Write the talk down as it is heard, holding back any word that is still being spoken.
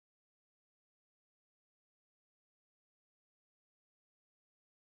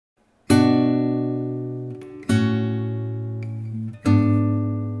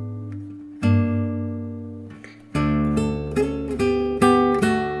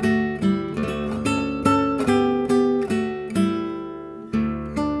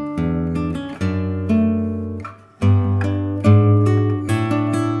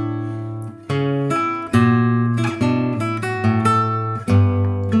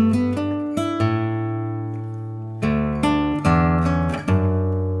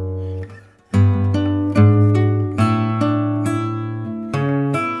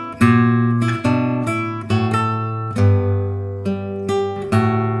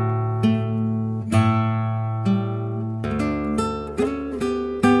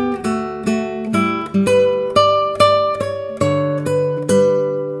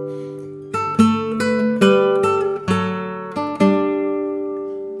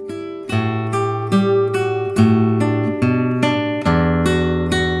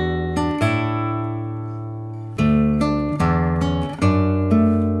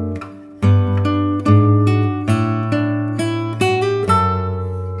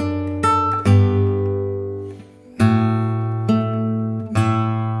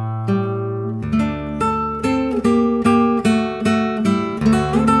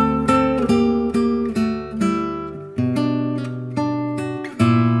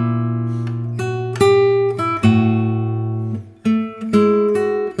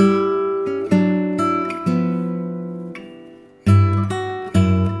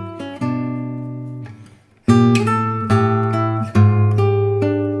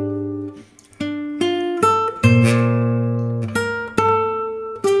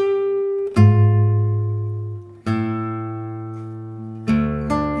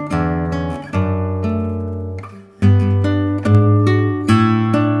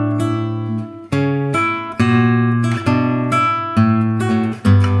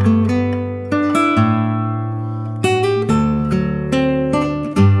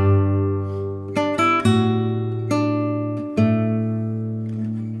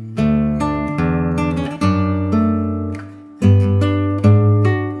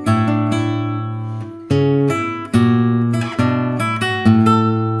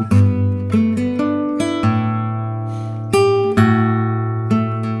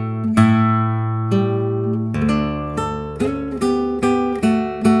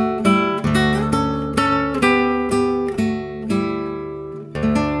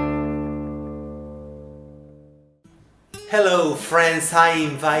friends, I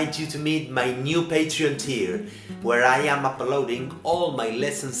invite you to meet my new Patreon tier, where I am uploading all my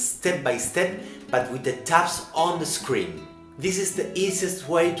lessons step by step, but with the tabs on the screen. This is the easiest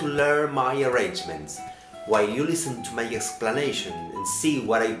way to learn my arrangements. While you listen to my explanation and see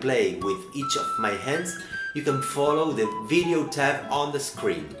what I play with each of my hands, you can follow the video tab on the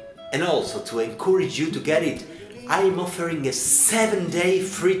screen. And also, to encourage you to get it, I am offering a 7-day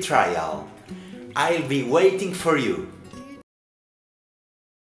free trial. I'll be waiting for you.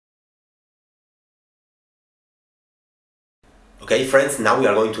 Okay friends, now we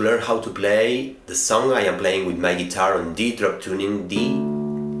are going to learn how to play the song I am playing with my guitar on D drop tuning: D,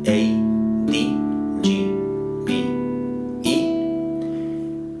 A, D, G, B, E.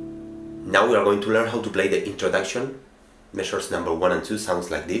 Now we are going to learn how to play the introduction. Measures number 1 and 2 sounds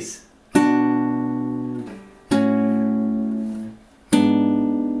like this.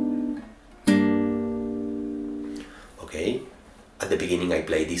 Okay, at the beginning I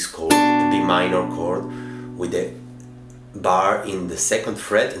play this chord, the B minor chord, with the bar in the 2nd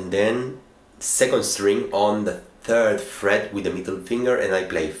fret and then 2nd string on the 3rd fret with the middle finger, and I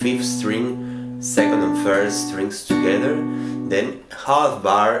play 5th string, 2nd and 1st strings together, then half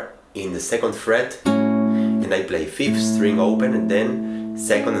bar in the 2nd fret and I play 5th string open and then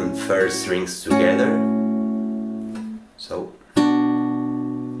 2nd and 1st strings together. So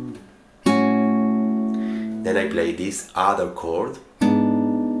then I play this other chord,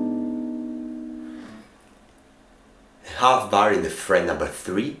 half bar in the fret number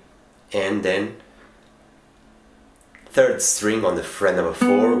 3 and then 3rd string on the fret number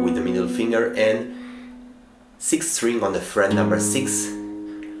 4 with the middle finger and 6th string on the fret number 6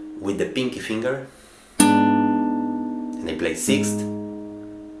 with the pinky finger, and I play 6th,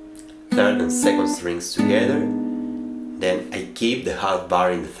 3rd and 2nd strings together. Then I keep the half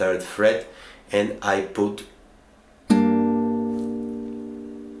bar in the 3rd fret and I put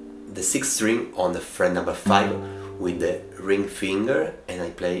the 6th string on the fret number 5 with the ring finger, and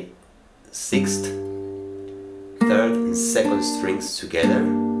I play 6th, 3rd and 2nd strings together.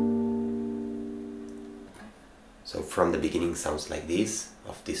 So from the beginning sounds like this,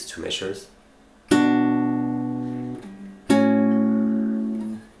 of these two measures.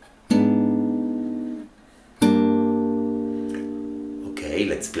 Okay,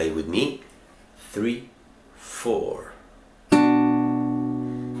 let's play with me. 3, 4.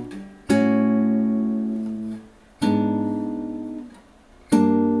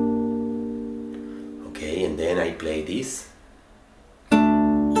 And then I play this.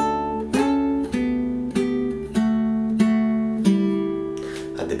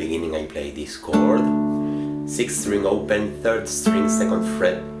 At the beginning I play this chord, 6th string open, 3rd string 2nd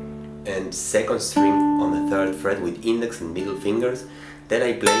fret and 2nd string on the 3rd fret with index and middle fingers. Then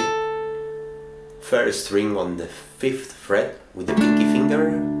I play 1st string on the 5th fret with the pinky finger,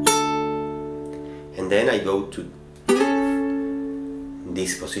 and then I go to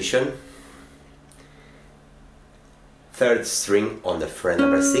this position, 3rd string on the fret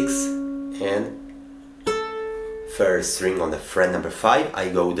number 6 and 1st string on the fret number 5. I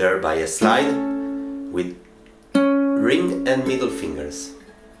go there by a slide with ring and middle fingers.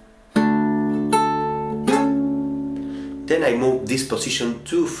 Then I move this position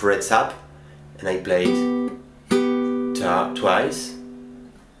 2 frets up and I play it twice.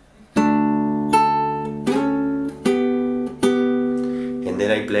 And then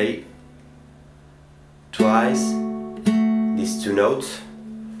I play twice these 2 notes,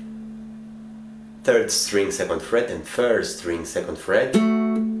 3rd string 2nd fret and 1st string 2nd fret,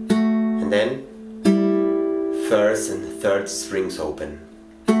 and then 1st and 3rd strings open.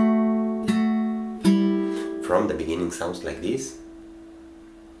 From the beginning sounds like this.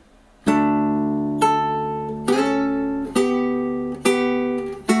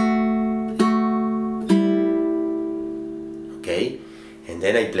 Okay, and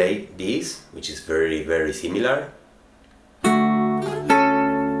then I play this, which is very similar.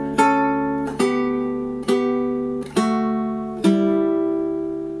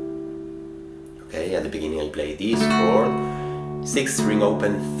 At the beginning I play this chord, 6th string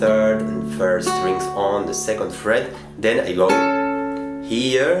open, 3rd and 1st strings on the 2nd fret, then I go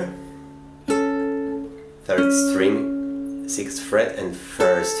here, 3rd string 6th fret and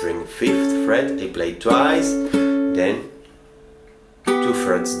 1st string 5th fret, I play twice, then 2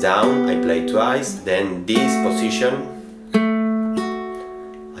 frets down, I play twice, then this position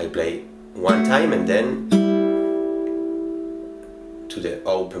I play 1 time and then to the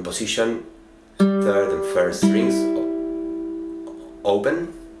open position, 3rd and 1st strings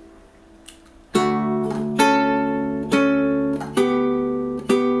open.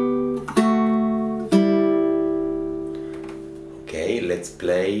 Okay,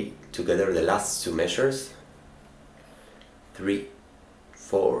 play together the last two measures. 3,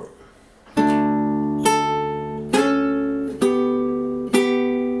 4.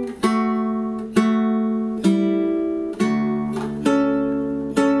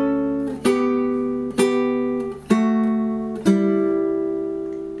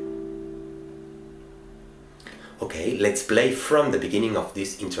 Okay, let's play from the beginning of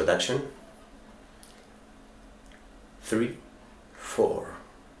this introduction. 3, 4.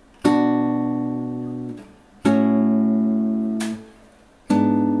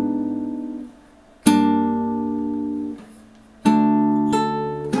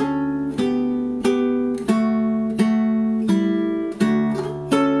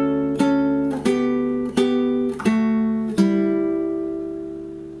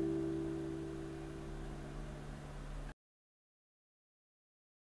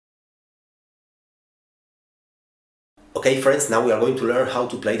 Okay friends, now we are going to learn how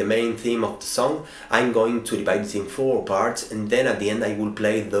to play the main theme of the song. I'm going to divide it in 4 parts and then at the end I will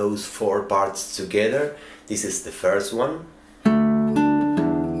play those 4 parts together. This is the first one.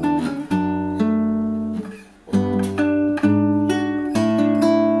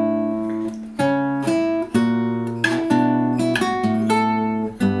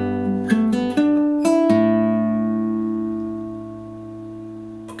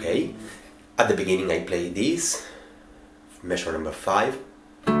 Okay, at the beginning I play this. Measure number 5.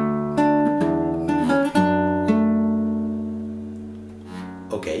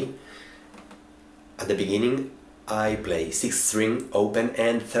 Okay, at the beginning I play 6th string open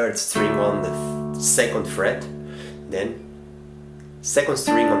and 3rd string on the 2nd fret, then 2nd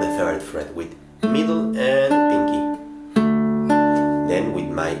string on the 3rd fret with middle and pinky. Then with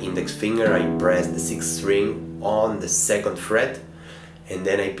my index finger I press the 6th string on the 2nd fret and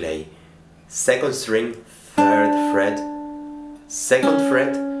then I play 2nd string, 3rd fret, 2nd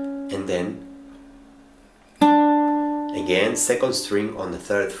fret and then again 2nd string on the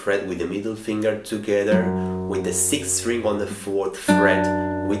 3rd fret with the middle finger together with the 6th string on the 4th fret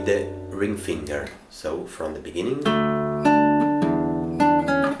with the ring finger. So from the beginning,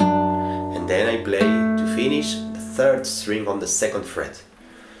 and then I play to finish the 3rd string on the 2nd fret.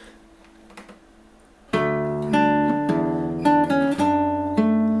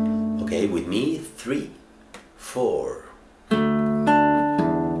 Okay, with me, 3, 4.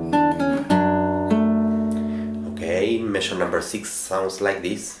 Measure number 6 sounds like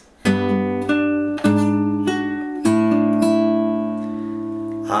this.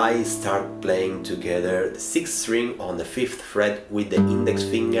 I start playing together the 6th string on the 5th fret with the index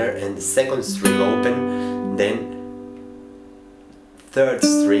finger and the 2nd string open, then 3rd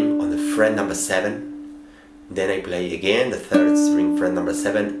string on the fret number 7, then I play again the 3rd string fret number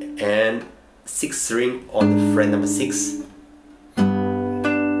 7 and 6th string on the fret number 6,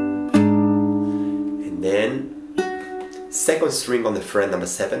 and then 2nd string on the fret number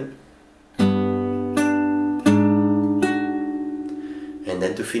 7, and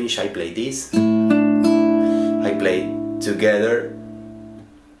then to finish I play this. I play together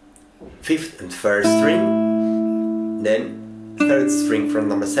 5th and 1st string, then 3rd string fret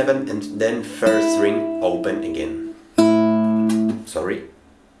number 7 and then 1st string open again. Sorry.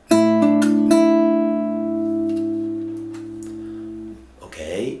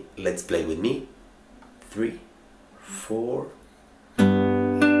 Okay, let's play with me. 3, 4,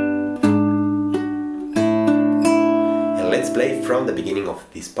 and let's play from the beginning of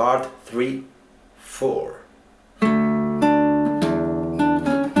this part. 3, 4.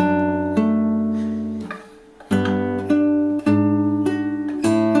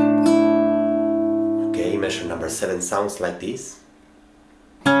 Okay, measure number 7 sounds like this.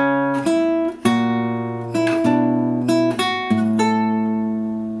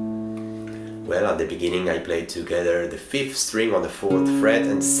 At the beginning I play together the 5th string on the 4th fret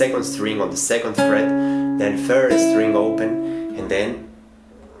and 2nd string on the 2nd fret, then 1st string open, and then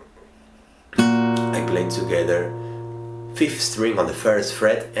I play together 5th string on the 1st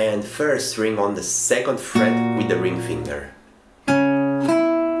fret and 1st string on the 2nd fret with the ring finger.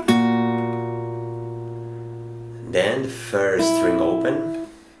 Then 1st string open,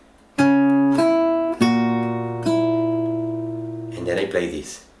 and then I play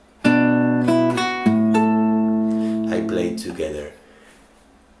this. Play together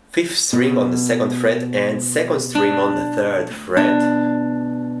 5th string on the 2nd fret and 2nd string on the 3rd fret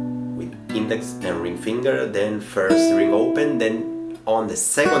with index and ring finger, then 1st string open, then on the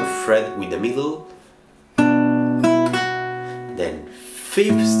 2nd fret with the middle, then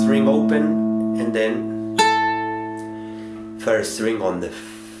 5th string open and then 1st string on the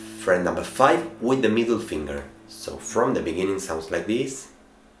fret number 5 with the middle finger. So from the beginning sounds like this.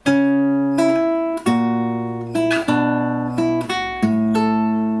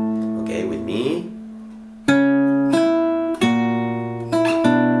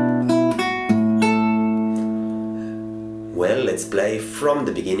 from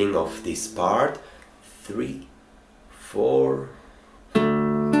the beginning of this part. 3, 4.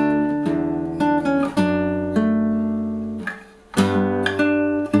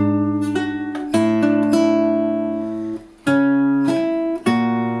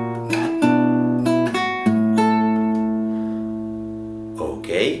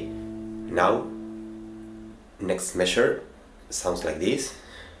 Okay, now next measure sounds like this.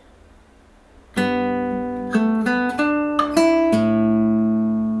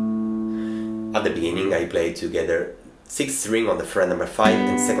 At the beginning I play together 6th string on the fret number 5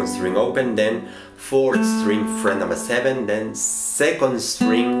 and 2nd string open, then 4th string fret number 7, then 2nd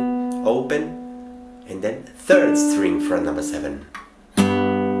string open, and then 3rd string fret number 7.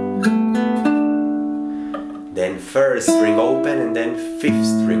 Then 1st string open and then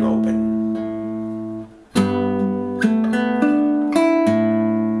 5th string open.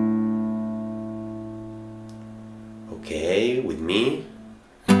 Okay, with me.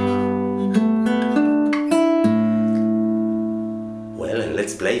 Well, and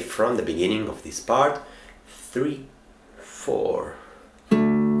let's play from the beginning of this part. 3, 4.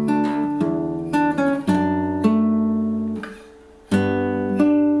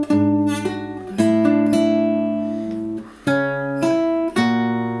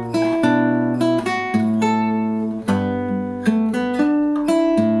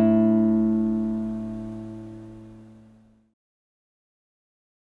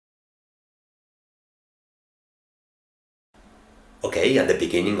 Okay, at the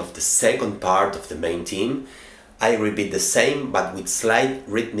beginning of the second part of the main theme, I repeat the same but with slight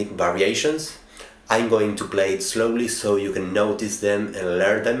rhythmic variations. I'm going to play it slowly so you can notice them and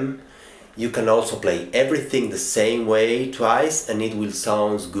learn them. You can also play everything the same way twice and it will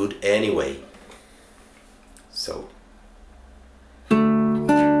sound good anyway. So.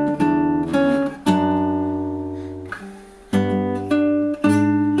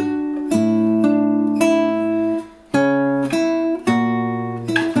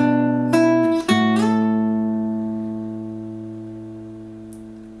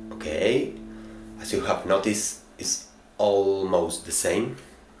 Okay, as you have noticed, it's almost the same.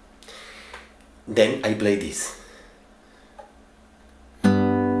 Then I play this.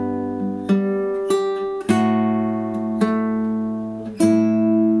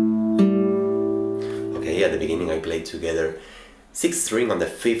 Okay, at the beginning I play together 6th string on the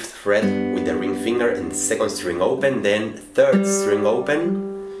 5th fret with the ring finger and 2nd string open, then 3rd string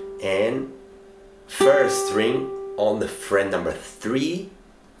open and 1st string on the fret number 3.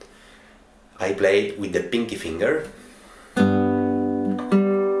 I play it with the pinky finger.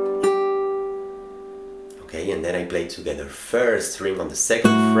 Okay, and then I play together 1st string on the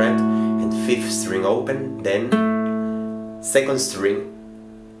 2nd fret and 5th string open, then 3rd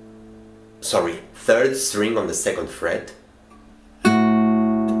string on the 2nd fret.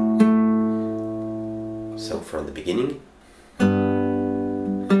 So from the beginning.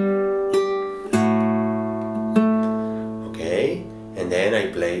 Okay, and then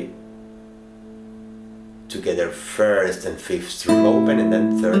I play together 1st and 5th string open and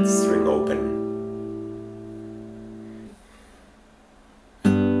then 3rd string open.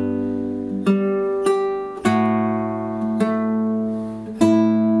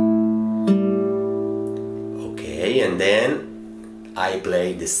 Okay, and then I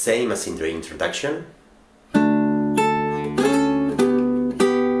play the same as in the introduction.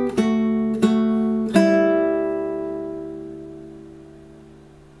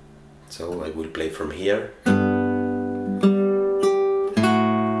 So I will play from here.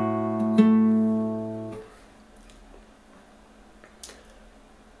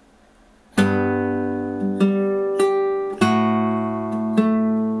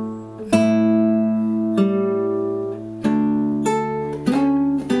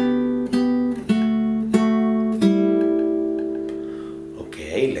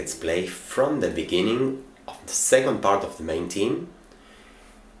 Okay, let's play from the beginning of the second part of the main theme.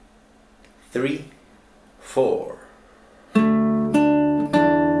 3, 4.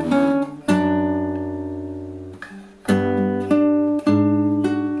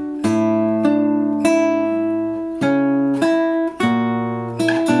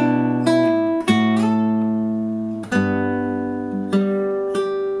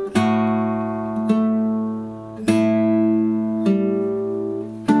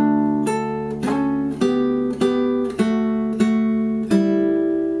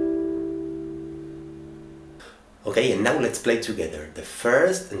 Okay, and now let's play together the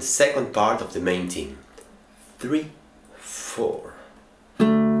first and second part of the main theme. 3, 4.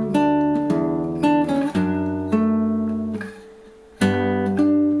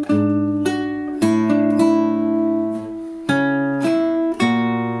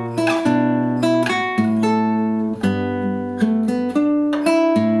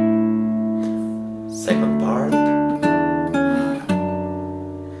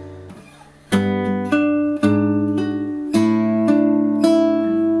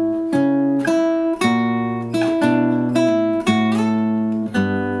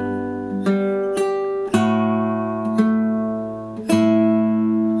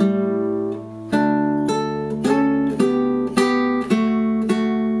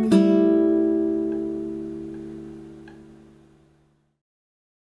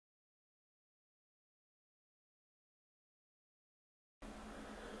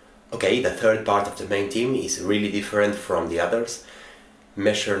 Okay, the third part of the main theme is really different from the others.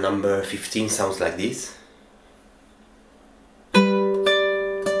 Measure number 15 sounds like this.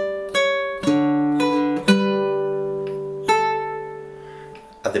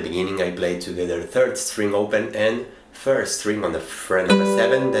 At the beginning I play together third string open and first string on the fret number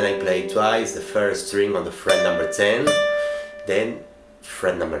 7, then I play twice the first string on the fret number 10, then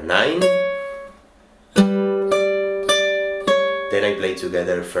fret number 9, then I play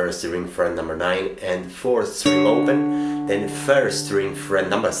together first string fret number 9 and fourth string open, then first string fret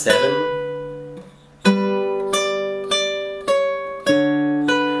number 7,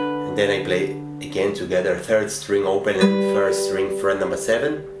 and then I play again together third string open and first string fret number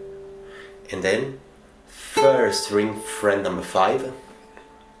 7, and then first string fret number 5,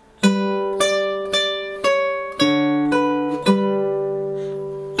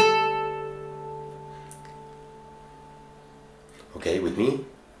 okay, with me,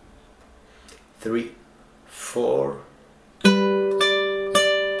 3, 4,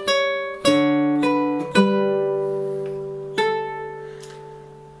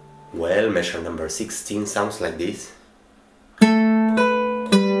 well, measure number 16 sounds like this.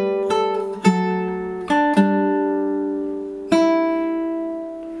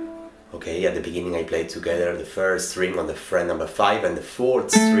 Okay, at the beginning I play together the first string on the fret number 5 and the fourth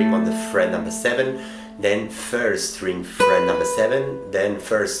string on the fret number 7, then first string fret number 7, then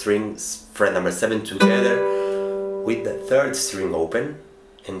first string fret number 7 together with the third string open,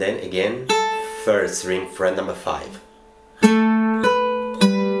 and then again first string fret number 5.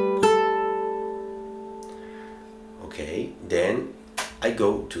 Okay, then I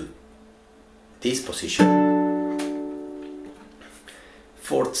go to this position,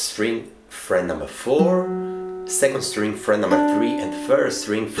 fourth string fret number 4, second string fret number 3 and first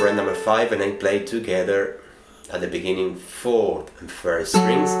string fret number 5, and I play together at the beginning fourth and first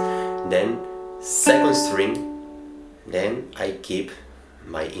strings, then second string, then I keep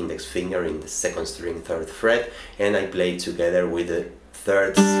my index finger in the second string third fret and I play together with the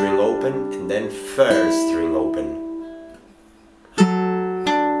third string open and then first string open.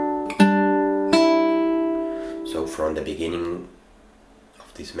 So from the beginning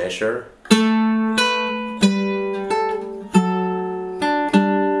of this measure,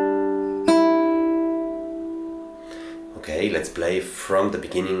 okay, let's play from the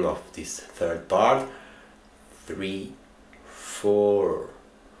beginning of this third part. 3, 4.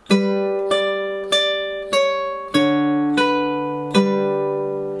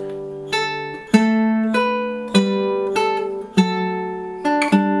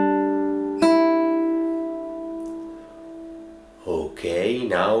 Okay,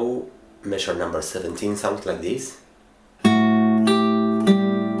 now measure number 17 sounds like this.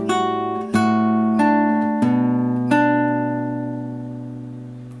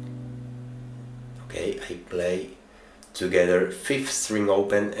 Okay, I play together fifth string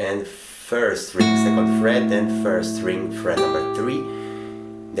open and first string second fret, then first string fret number 3,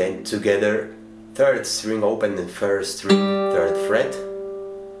 then together third string open and first string third fret,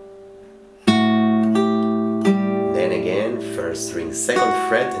 then again first string second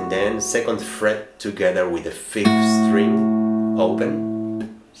fret and then second fret together with the fifth string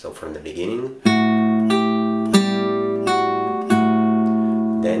open, so from the beginning,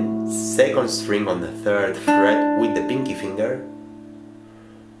 then second string on the third fret with the pinky finger,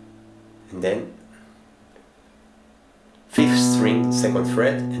 and then fifth string second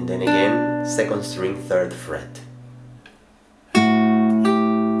fret and then again second string third fret.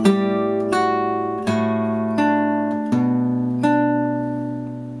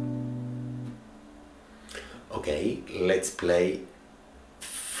 Okay, let's play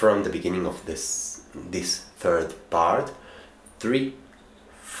from the beginning of this third part. 3,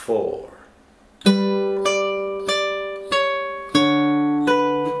 4.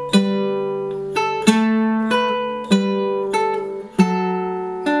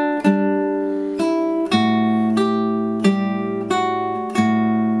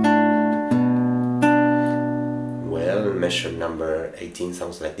 Well, measure number 18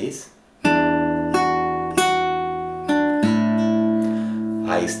 sounds like this.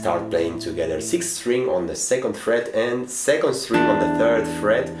 I start playing together 6th string on the second fret and second string on the third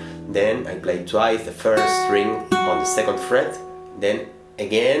fret, then I play twice the first string on the second fret, then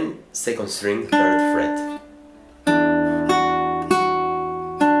again second string third fret,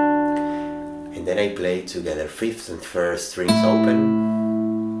 and then I play together 5th and 1st strings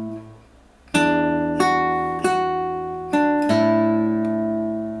open,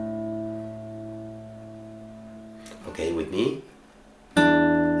 okay, with me.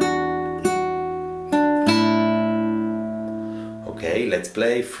 Okay, let's let's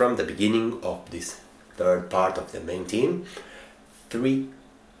play from the beginning of this third part of the main theme. 3,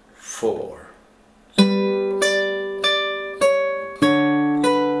 4.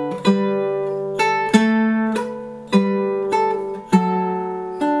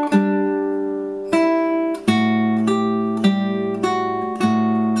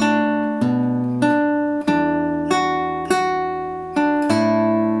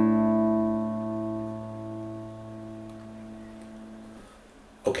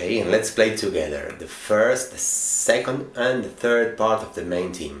 Okay, and let's play together the first, the second and the third part of the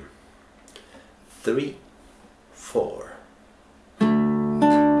main theme. 3, 4.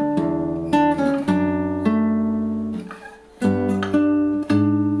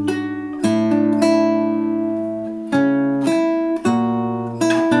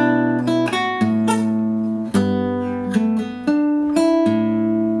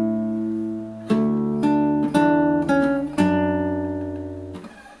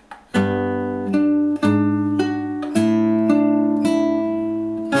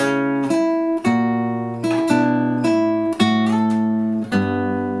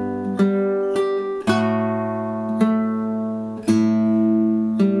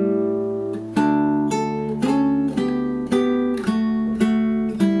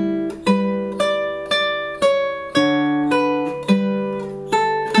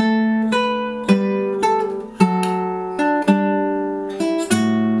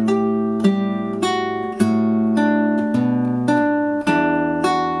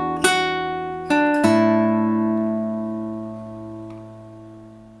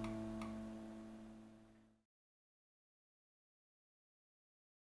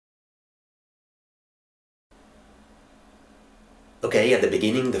 Okay, at the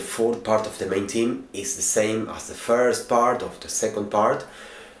beginning the fourth part of the main theme is the same as the first part of the second part.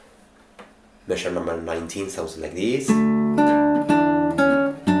 Measure number 19 sounds like this.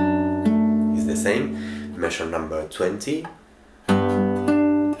 It's the same. Measure number 20.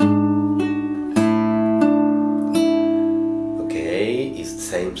 Okay, it's the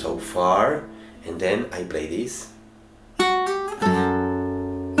same so far. And then I play this.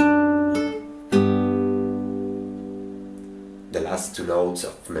 The last two notes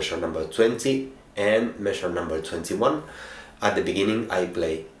of measure number 20 and measure number 21. At the beginning I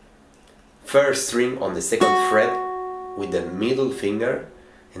play first string on the second fret with the middle finger,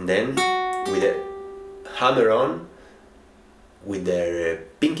 and then with a hammer on with the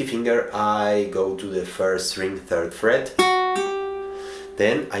pinky finger I go to the first string, third fret.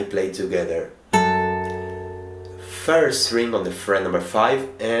 Then I play together first string on the fret number 5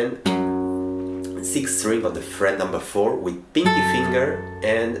 and sixth string on the fret number 4 with pinky finger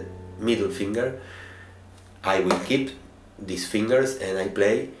and middle finger. I will keep these fingers and I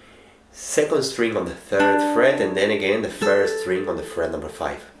play second string on the third fret and then again the first string on the fret number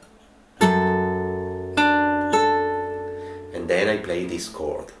 5. And then I play this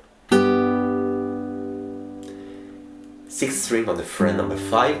chord. Sixth string on the fret number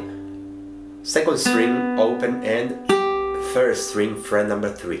 5, second string open and first string fret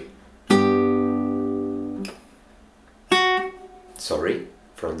number 3. Sorry,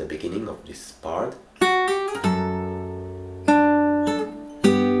 from the beginning of this part.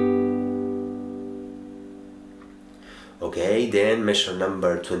 Okay, then measure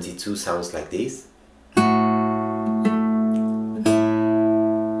number 22 sounds like this.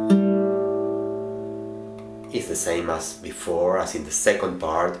 It's the same as before, as in the second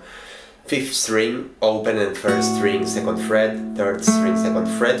part. Fifth string open and first string second fret, third string second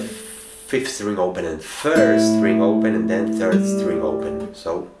fret, fifth string open and first string open and then third string open.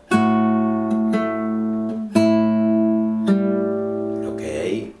 So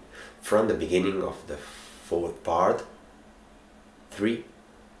okay, from the beginning of the fourth part. 3,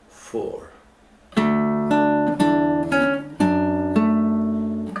 4.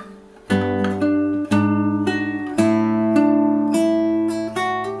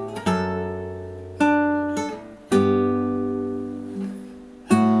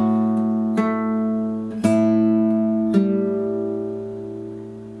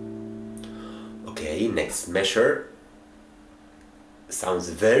 Okay, next measure sounds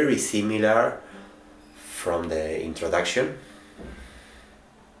very similar from the introduction.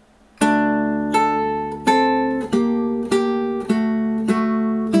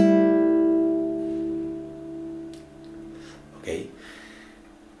 Okay,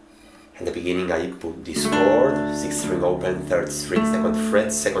 at the beginning I put this chord, 6th string open, 3rd string, 2nd fret,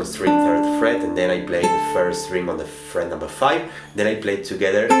 2nd string, 3rd fret, and then I play the 1st string on the fret number 5, then I play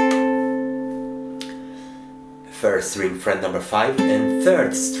together 1st string fret number 5 and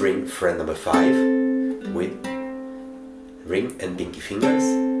 3rd string fret number 5 with ring and pinky fingers.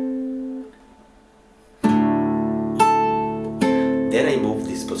 Then I move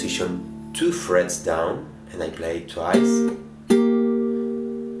this position 2 frets down and I play twice.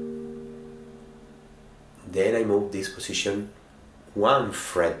 Then I move this position 1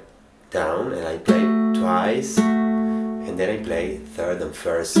 fret down and I play twice, and then I play 3rd and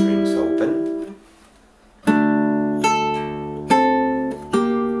 1st strings open.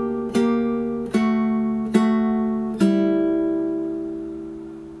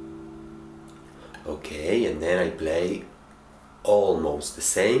 Okay, and then I play almost the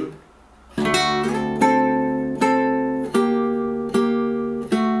same.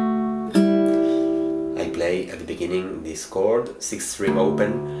 At the beginning this chord, 6th string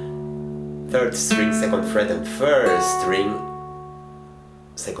open, 3rd string 2nd fret and 1st string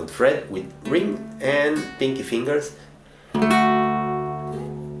 2nd fret with ring and pinky fingers.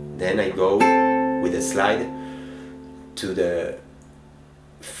 Then I go with a slide to the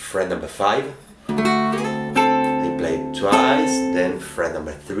fret number 5. I play twice, then fret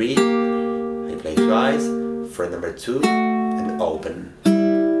number 3, I play twice, fret number 2 and open.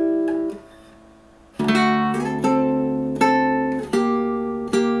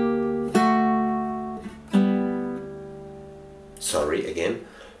 Sorry, again.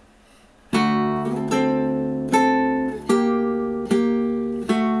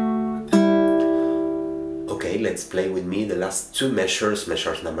 Okay, let's play with me the last 2 measures,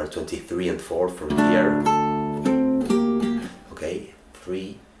 measures number 23 and 4 from here. Okay,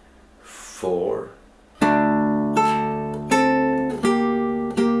 3, 4.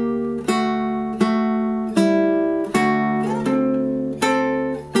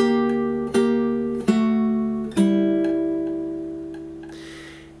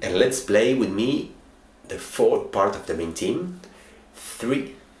 And let's play with me the 4th part of the main theme.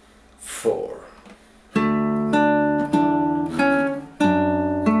 3, 4.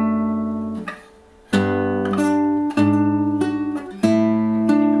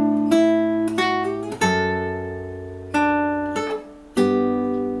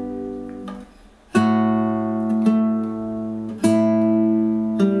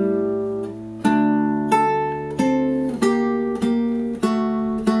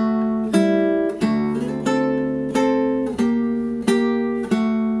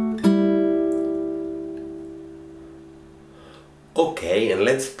 Okay, and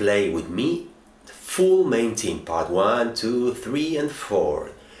let's play with me the full main theme, part 1, 2, 3 and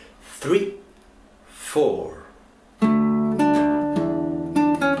 4. 3, 4.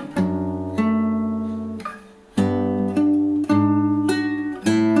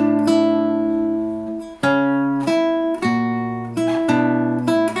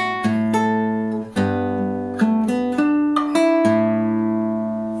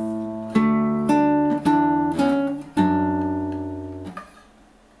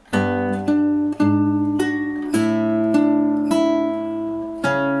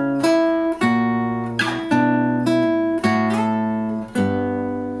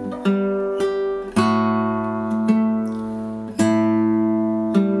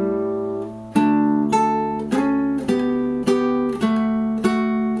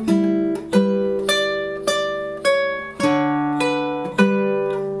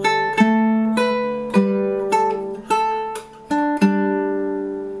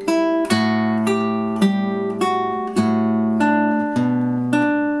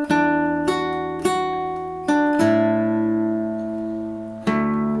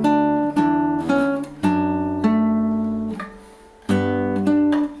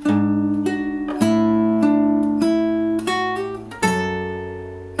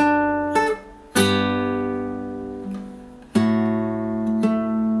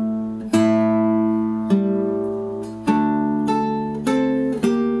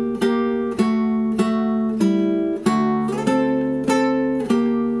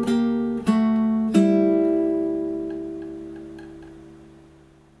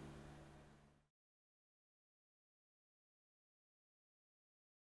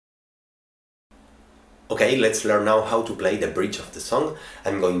 Okay, let's learn now how to play the bridge of the song.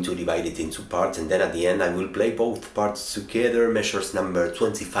 I'm going to divide it into parts and then at the end I will play both parts together, measures number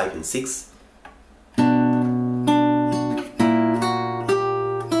 25 and 6.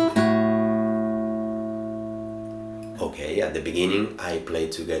 Okay, at the beginning I play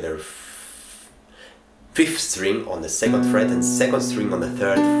together 5th string on the 2nd fret and 2nd string on the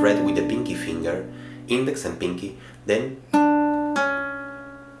 3rd fret with the pinky finger, index and pinky, then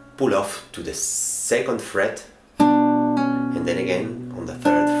pull off to the 2nd fret and then again on the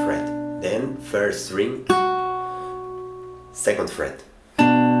 3rd fret, then 1st string, 2nd fret.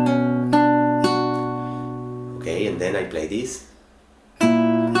 Okay, and then I play this.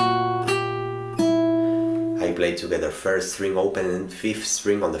 I play together first string open and fifth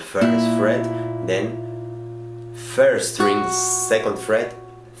string on the first fret, then first string, second fret,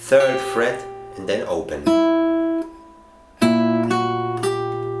 third fret, and then open.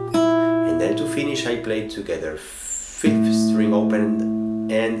 And then to finish I play together fifth string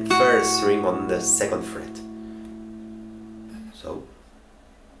open and first string on the second fret. So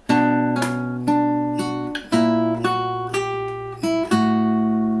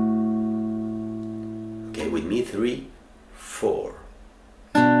okay, with me 3, 4.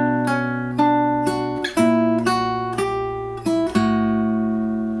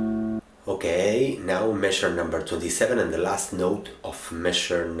 Okay, now measure number 27 and the last note of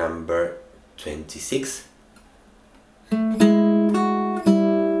measure number 26.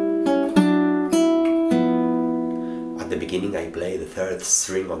 At the beginning I play the third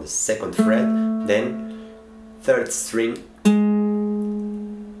string on the second fret, then third string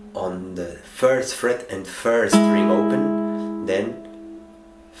on the first fret and first string open, then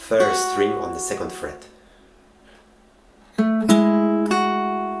first string on the second fret.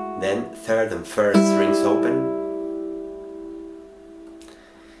 Then third and first strings open,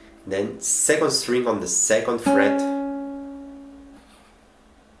 then second string on the second fret,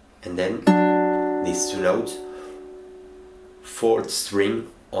 and then these two notes, fourth string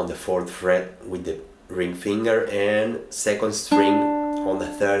on the fourth fret with the ring finger and second string on the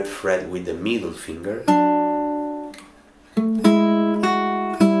third fret with the middle finger.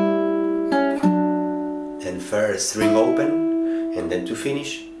 Then first string open, and then to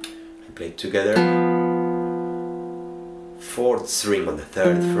finish play together fourth string on the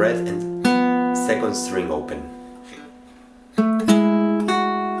third fret and second string open.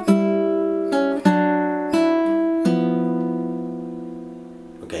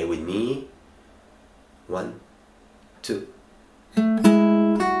 Okay, with me 1, 2.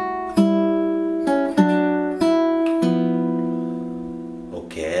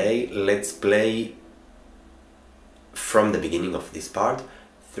 Okay, let's play from the beginning of this part.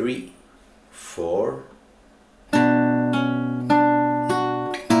 3, 4.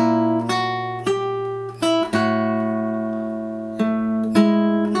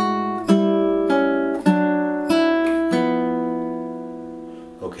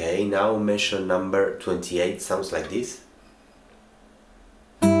 Okay, now measure number 28 sounds like this.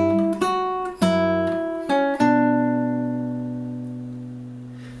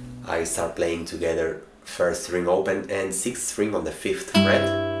 I start playing together first string open and sixth string on the fifth fret,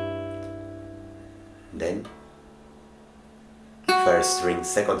 then first string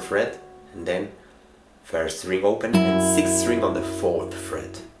second fret, and then first string open and sixth string on the fourth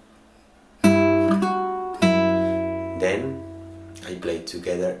fret. Then I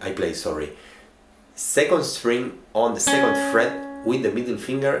play second string on the second fret with the middle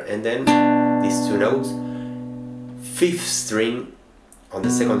finger, and then these two notes, fifth string on the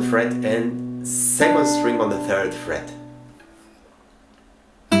second fret and second string on the third fret.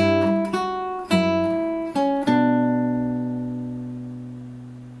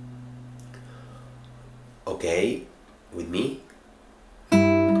 Okay, with me.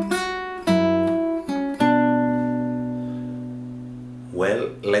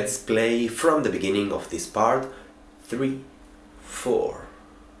 Well, let's play from the beginning of this part. 3, 4.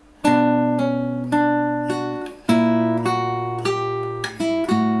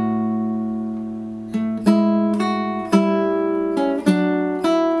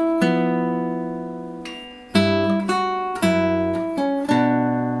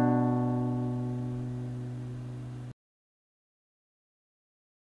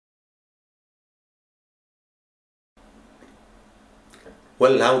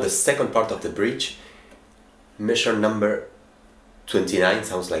 Well, now the second part of the bridge, measure number 29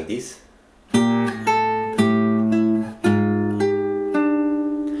 sounds like this.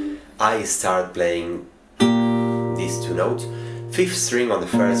 I start playing these two notes, fifth string on the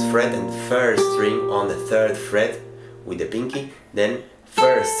first fret and first string on the third fret with the pinky, then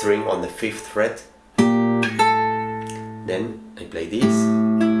first string on the fifth fret, then I play this,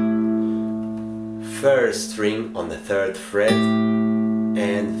 first string on the third fret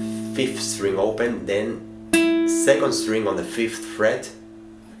and fifth string open, then second string on the fifth fret,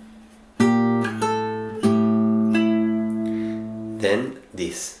 then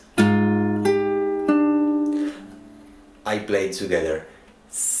this. I play together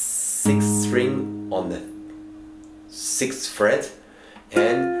sixth string on the sixth fret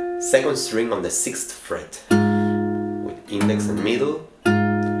and second string on the sixth fret with index and middle,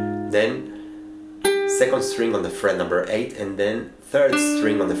 then second string on the fret number 8, and then third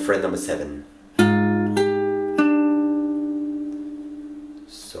string on the fret number 7.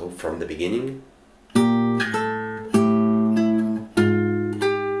 from the beginning.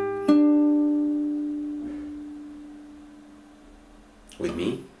 With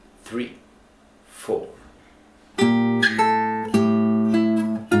me, 3, 4.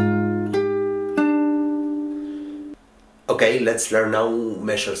 Okay, let's learn now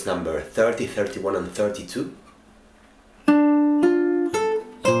measures number 30, 31 and 32.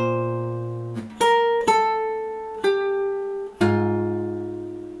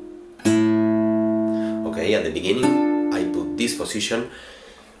 Okay, at the beginning I put this position,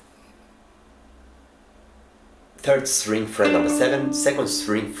 3rd string fret number 7, 2nd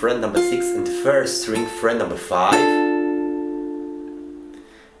string fret number 6 and 1st string fret number 5,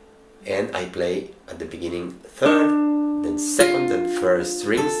 and I play at the beginning 3rd, then 2nd and 1st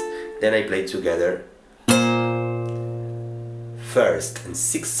strings, then I play together 1st and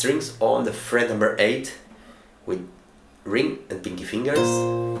 6th strings on the fret number 8 with ring and pinky fingers,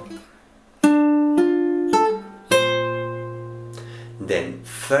 then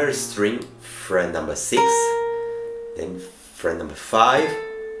 1st string fret number 6, then fret number 5,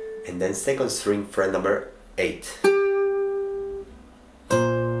 and then 2nd string fret number 8.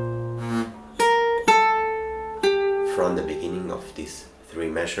 From the beginning of these 3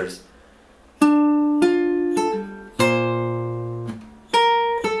 measures.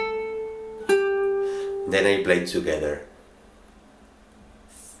 Then I play together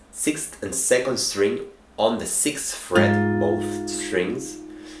 6th and 2nd string on the 6th fret, both strings,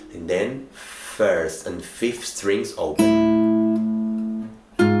 and then 1st and 5th strings open.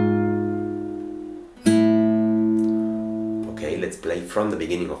 Okay, let's play from the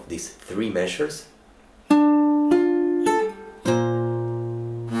beginning of these 3 measures.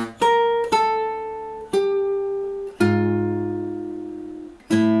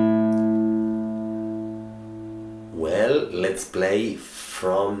 Well, let's play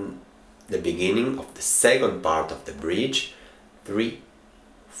from the beginning of the second part of the bridge, 3,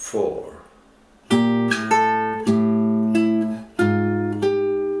 4.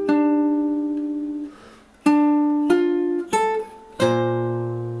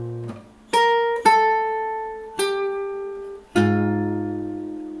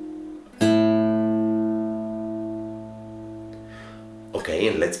 Okay,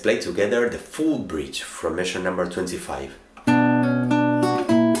 and let's play together the full bridge from measure number 25.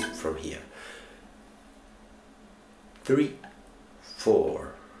 From here. 3, 4.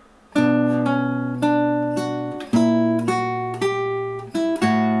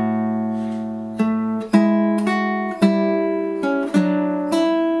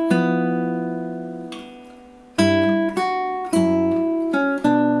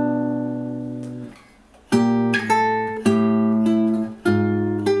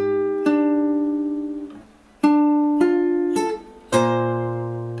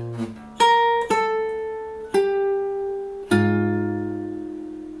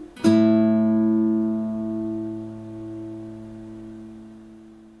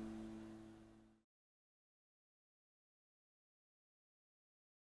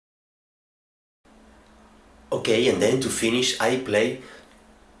 Okay, and then to finish I play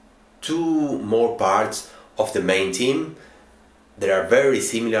 2 more parts of the main theme. They are very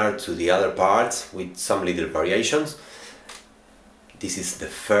similar to the other parts with some little variations. This is the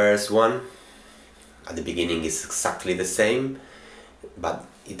first one. At the beginning is exactly the same, but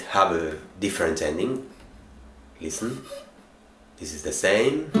it have a different ending. Listen, this is the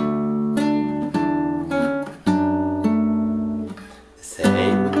same. The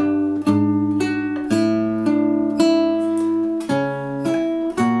same.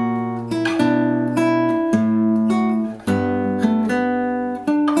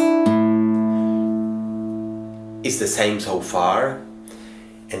 It's the same so far,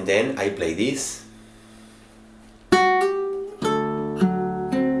 and then I play this.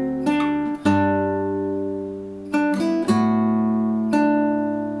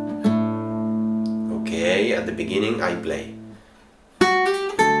 Okay, at the beginning I play.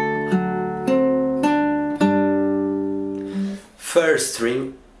 First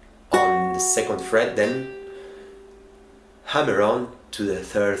string on the 2nd fret, then hammer on to the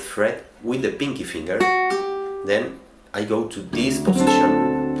 3rd fret with the pinky finger. Then I go to this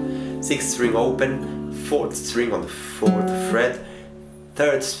position, 6th string open, 4th string on the 4th fret,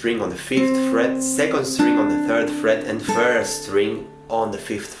 3rd string on the 5th fret, 2nd string on the 3rd fret and 1st string on the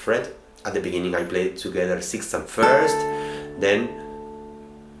 5th fret. At the beginning I play together 6th and 1st, then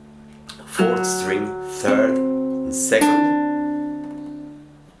 4th string, 3rd and 2nd,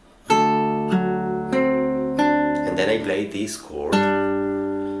 and then I play this chord,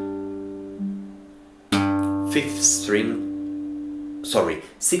 5th string sorry,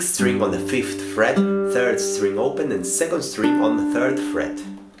 6th string on the 5th fret, 3rd string open and 2nd string on the 3rd fret.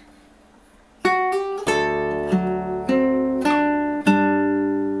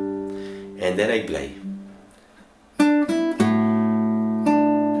 And then I play.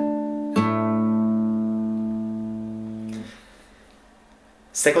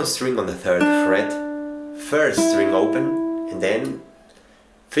 Second string on the 3rd fret, 1st string open, and then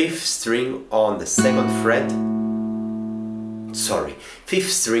 5th string on the 2nd fret, sorry, 5th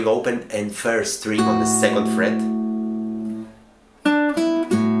string open and 1st string on the 2nd fret,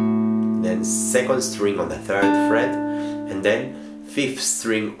 then 2nd string on the 3rd fret, and then 5th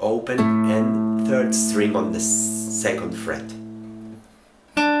string open and 3rd string on the 2nd fret.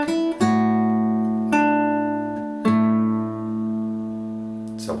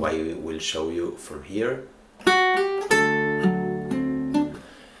 So I will show you from here.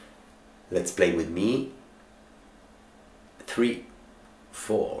 Let's play with me. 3,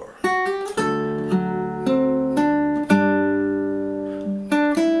 4.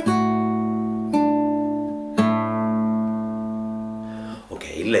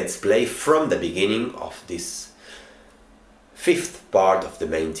 Okay, let's play from the beginning of this 5th part of the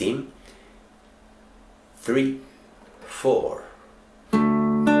main theme. 3, 4.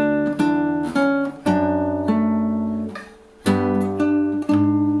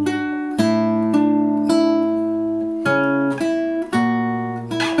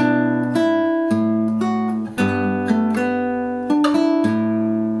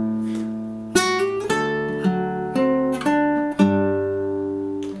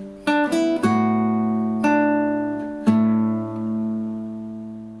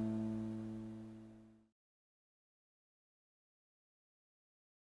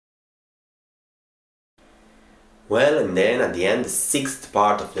 Well, and then at the end, the 6th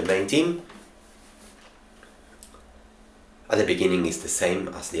part of the main theme. At the beginning is the same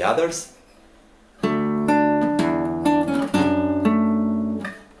as the others.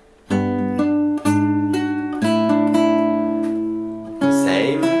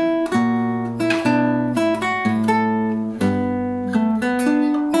 Same.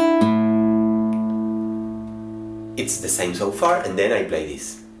 It's the same so far, and then I play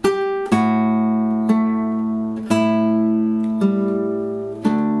this.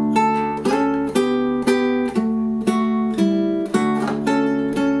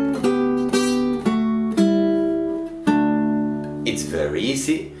 It's very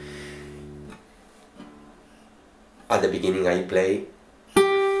easy. At the beginning I play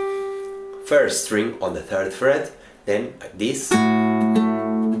 1st string on the 3rd fret, then this.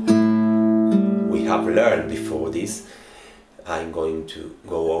 We have learned before this. I'm going to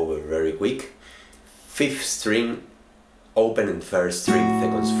go over very quick. 5th string open and 1st string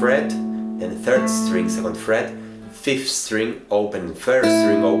 2nd fret, then 3rd string 2nd fret, 5th string open and 1st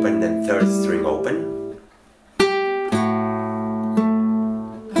string open, then 3rd string open.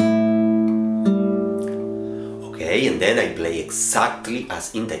 Okay, and then I play exactly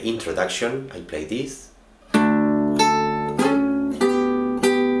as in the introduction. I play this.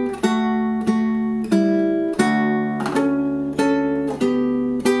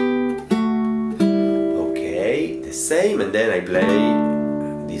 Okay, the same, and then I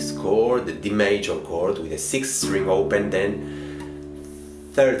play this chord, the D major chord, with a 6th string open,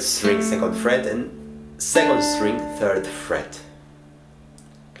 then 3rd string 2nd fret and 2nd string 3rd fret.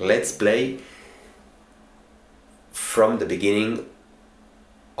 Let's play from the beginning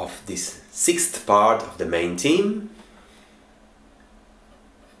of this 6th part of the main theme.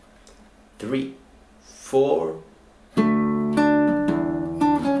 3, 4.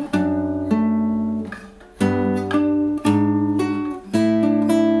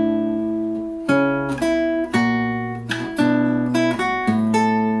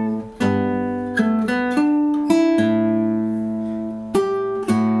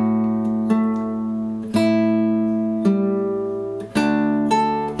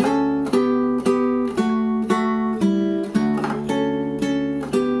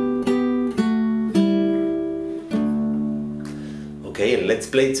 Okay, and let's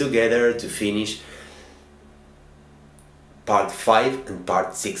play together to finish part 5 and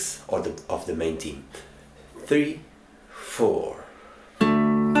part 6 of the main theme. 3, 4.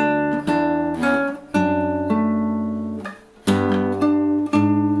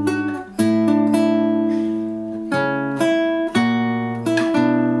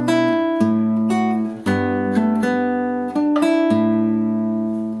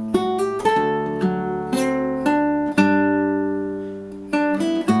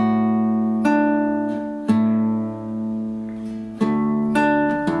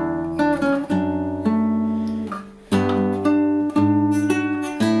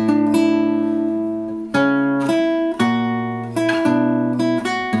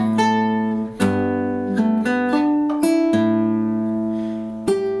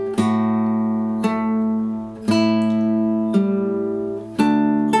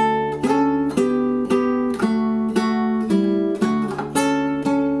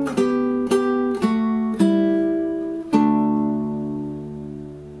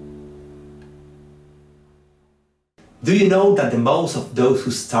 Do you know that the most of those who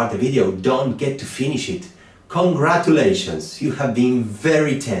start a video don't get to finish it? Congratulations, you have been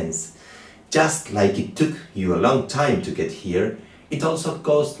very tense. Just like it took you a long time to get here, it also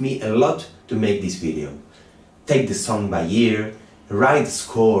cost me a lot to make this video. Take the song by ear, write the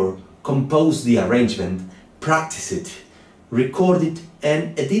score, compose the arrangement, practice it, record it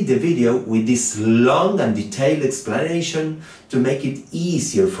and edit the video with this long and detailed explanation to make it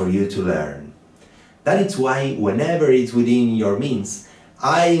easier for you to learn. That is why whenever it's within your means,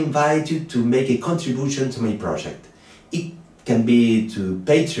 I invite you to make a contribution to my project. It can be to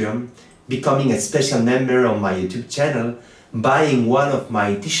Patreon, becoming a special member on my YouTube channel, buying one of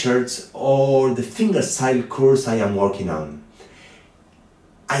my t-shirts or the Fingerstyle course I am working on.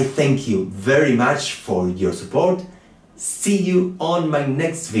 I thank you very much for your support. See you on my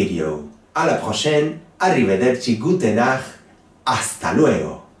next video. À la prochaine, Arrivederci, gute Nacht, hasta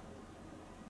luego.